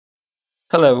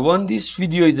Hello everyone, this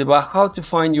video is about how to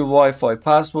find your Wi-Fi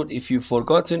password if you've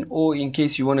forgotten, or in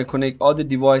case you want to connect other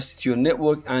devices to your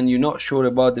network and you're not sure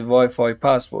about the Wi-Fi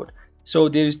password. So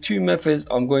there is two methods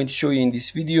I'm going to show you in this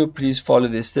video. Please follow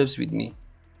the steps with me.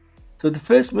 So the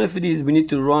first method is we need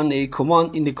to run a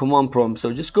command in the command prompt.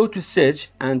 So just go to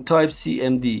search and type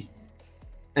cmd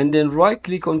and then right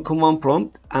click on command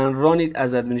prompt and run it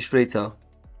as administrator.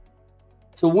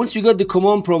 So once you got the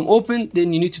command prompt open,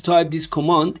 then you need to type this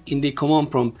command in the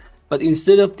command prompt. But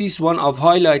instead of this one I've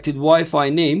highlighted Wi-Fi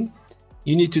name,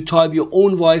 you need to type your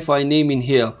own Wi-Fi name in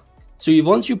here. So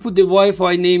once you put the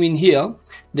Wi-Fi name in here,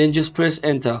 then just press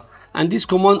enter. And this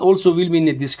command also will be in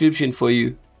the description for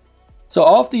you. So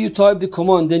after you type the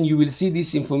command, then you will see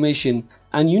this information.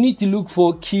 And you need to look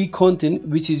for key content,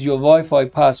 which is your Wi-Fi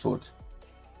password.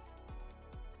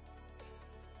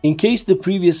 In case the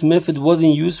previous method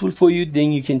wasn't useful for you,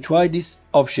 then you can try this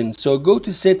option. So go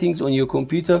to settings on your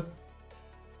computer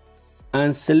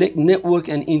and select network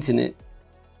and internet.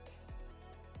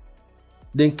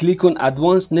 Then click on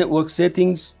advanced network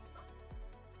settings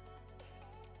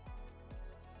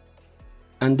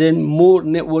and then more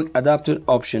network adapter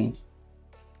options.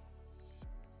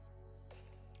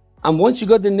 And once you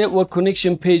got the network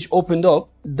connection page opened up,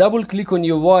 double click on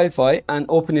your Wi-Fi and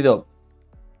open it up.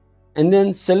 And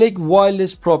then select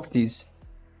wireless properties.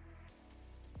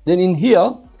 Then in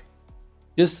here,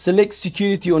 just select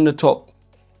security on the top.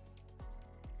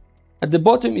 At the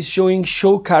bottom is showing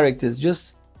show characters.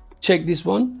 Just check this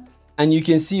one and you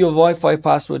can see your Wi-Fi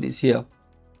password is here.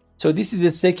 So this is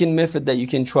the second method that you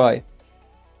can try.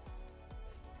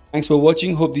 Thanks for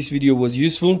watching. Hope this video was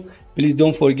useful. Please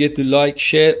don't forget to like,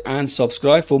 share and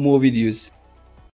subscribe for more videos.